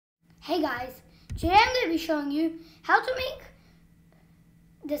Hey guys, today I'm going to be showing you how to make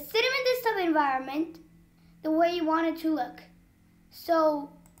the cinnamon desktop environment the way you want it to look. So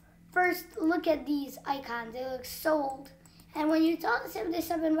first look at these icons, they look so old. And when you install the cinnamon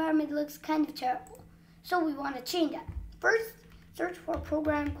desktop environment it looks kind of terrible. So we want to change that. First, search for a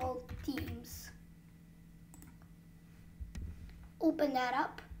program called Themes. Open that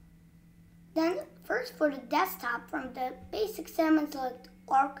up. Then first for the desktop from the basic cinnamon select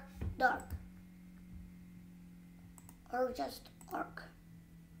Arc Dark or just Arc.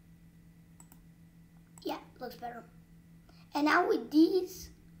 Yeah, looks better. And now with these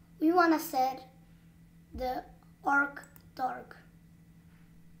we want to set the Arc Dark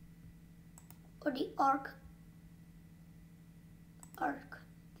or the Arc.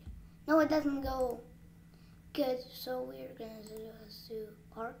 No, it doesn't go good, so we're gonna just do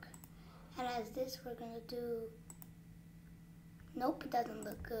Arc. And as this we're gonna do, nope, it doesn't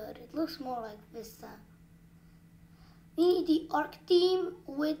look good. It looks more like Vista. We need the Arc theme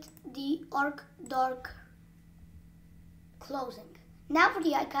with the Arc Dark closing. Now for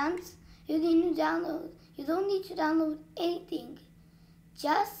the icons, you don't need to download anything.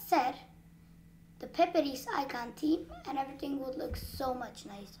 Just set the Pepperies icon theme and everything would look so much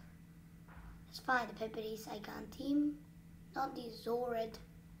nicer. Let's find the Pepperies icon theme, not the Zorid.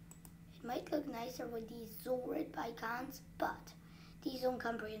 It might look nicer with these Zorid icons, but these don't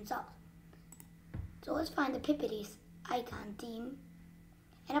come pre-installed. So let's find the Pepperies icon theme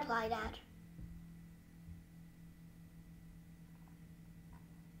and apply that.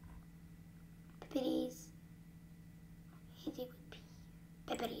 Pepperies,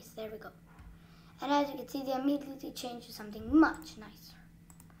 Pepperies, there we go. And as you can see, they immediately change to something much nicer.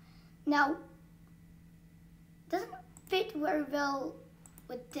 Now, it doesn't fit very well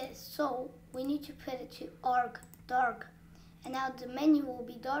with this, so we need to put it to Arc Dark. And now the menu will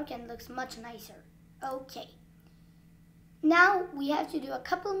be dark and looks much nicer. Okay. Now we have to do a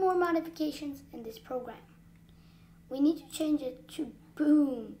couple more modifications in this program. We need to change it to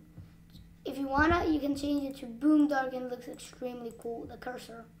Boom. If you wanna, you can change it to Boom Dark and it looks extremely cool, the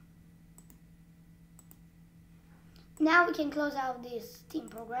cursor. Now we can close out this theme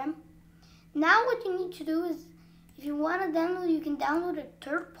program. Now what you need to do is, if you want to download, you can download a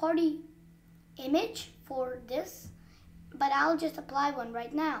third-party image for this, but I'll just apply one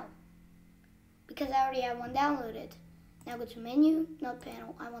right now because I already have one downloaded. Now go to menu, not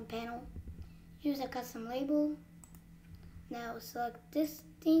panel, I want panel. Use a custom label. Now select this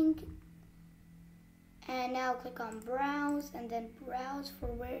thing and now click on browse and then browse for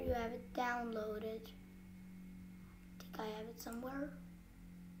where you have it downloaded. I think I have it somewhere.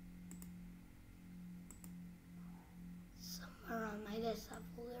 On my desktop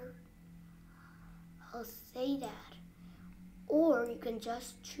folder. I'll say that. Or you can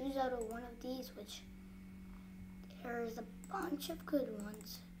just choose out of one of these, which there's a bunch of good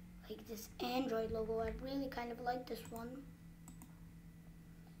ones. Like this Android logo. I really kind of like this one.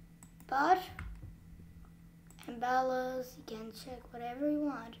 But Embellas, you can check whatever you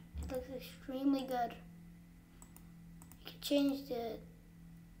want. It looks extremely good. You can change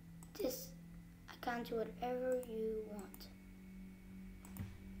this icon to whatever you want.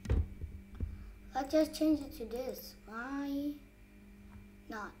 Let's just change it to this. Why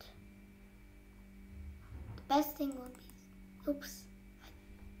not? The best thing will be, oops.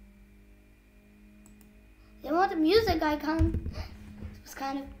 They want the music icon. It was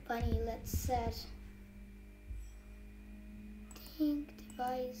kind of funny. Let's set think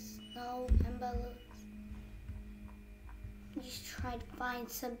device, no, envelope. Just try to find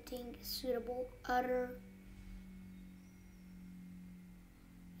something suitable. Other.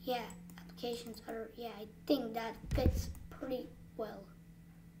 Yeah. Applications are, yeah, I think that fits pretty well.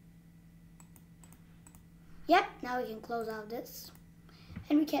 Yep, now we can close out this.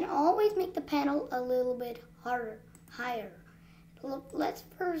 And we can always make the panel a little bit higher. Look, let's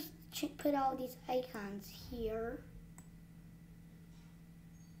first put all these icons here.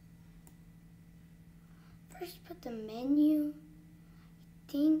 First put the menu.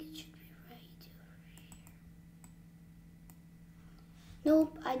 I think it should be right over here.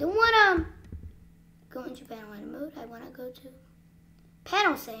 Nope, I don't want to go into panel edit mode. I want to go to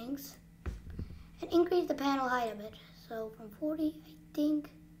panel settings and increase the panel height a bit. So from 40, I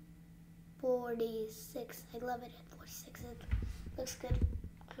think 46. I love it at 46. It looks good.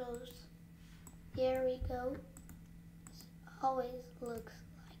 Close. There we go. This always looks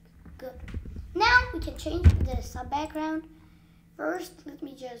like good. Now we can change the sub background. First, let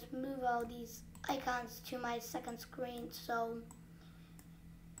me just move all these icons to my second screen so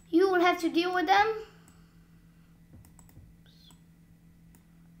you won't have to deal with them.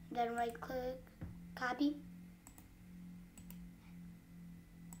 then right click, copy.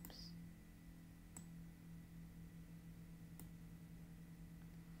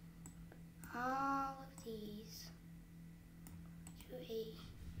 All of these to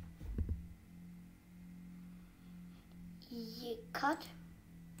a cut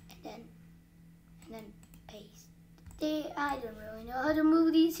and then paste. I don't really know how to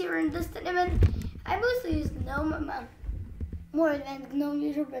move these here in this Cinnamon. I mostly use GNOME. I'm a more advanced GNOME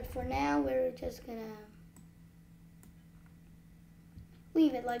user, but for now we're just gonna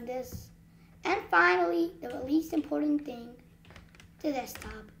leave it like this. And finally, the least important thing, the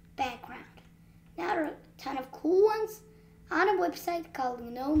desktop background. Now there are a ton of cool ones on a website called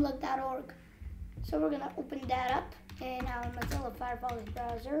gnomelook.org. So we're gonna open that up in our Mozilla Firefox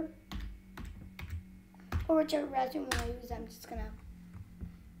browser, or whichever browser you want to use. I'm just gonna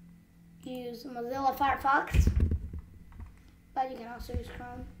use Mozilla Firefox, but you can also use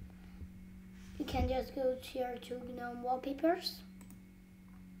Chrome. You can just go here to GNOME wallpapers,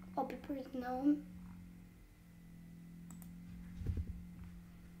 wallpapers GNOME.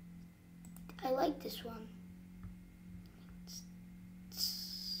 I like this one.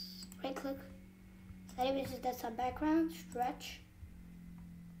 Right click, set images, desktop background, stretch.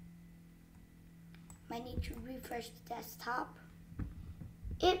 Might need to refresh the desktop.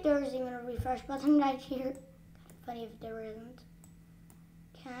 If there is even a refresh button right here, funny if there isn't.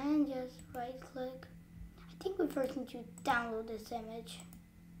 Can just right click. I think we first need to download this image.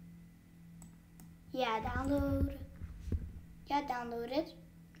 Yeah, download. Yeah, download it.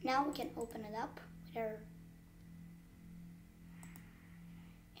 Now we can open it up with our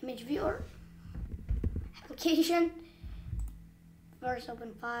image viewer application. First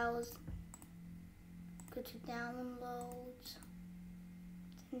open files, go to downloads,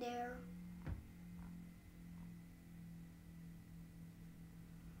 it's in there.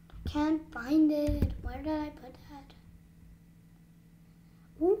 Can't find it. Where did I put that?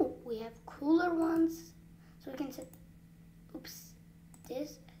 Ooh, we have cooler ones. So we can set, oops,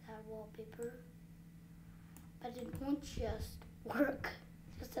 this as our wallpaper. But it won't just work.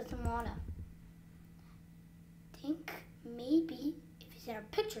 Just doesn't wanna. Think maybe if it's in our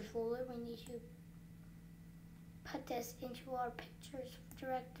pictures folder, we need to put this into our pictures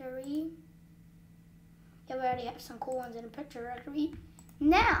directory. Yeah, we already have some cool ones in the picture directory.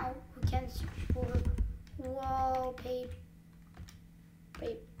 Now we can search for wallpaper.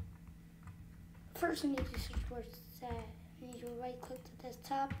 First, we need to search for set. We need to right click the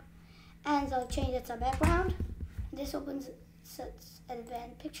desktop, and I'll change it to background. This opens sets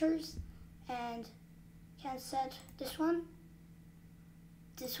advanced pictures, and can set this one,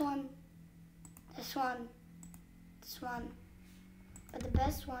 this one, this one, this one. But the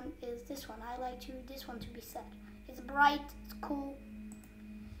best one is this one. I like this one to be set. It's bright, it's cool.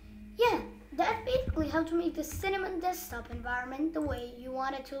 Yeah, that's basically how to make the Cinnamon desktop environment the way you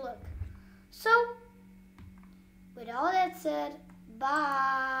want it to look. So, with all that said,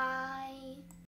 bye.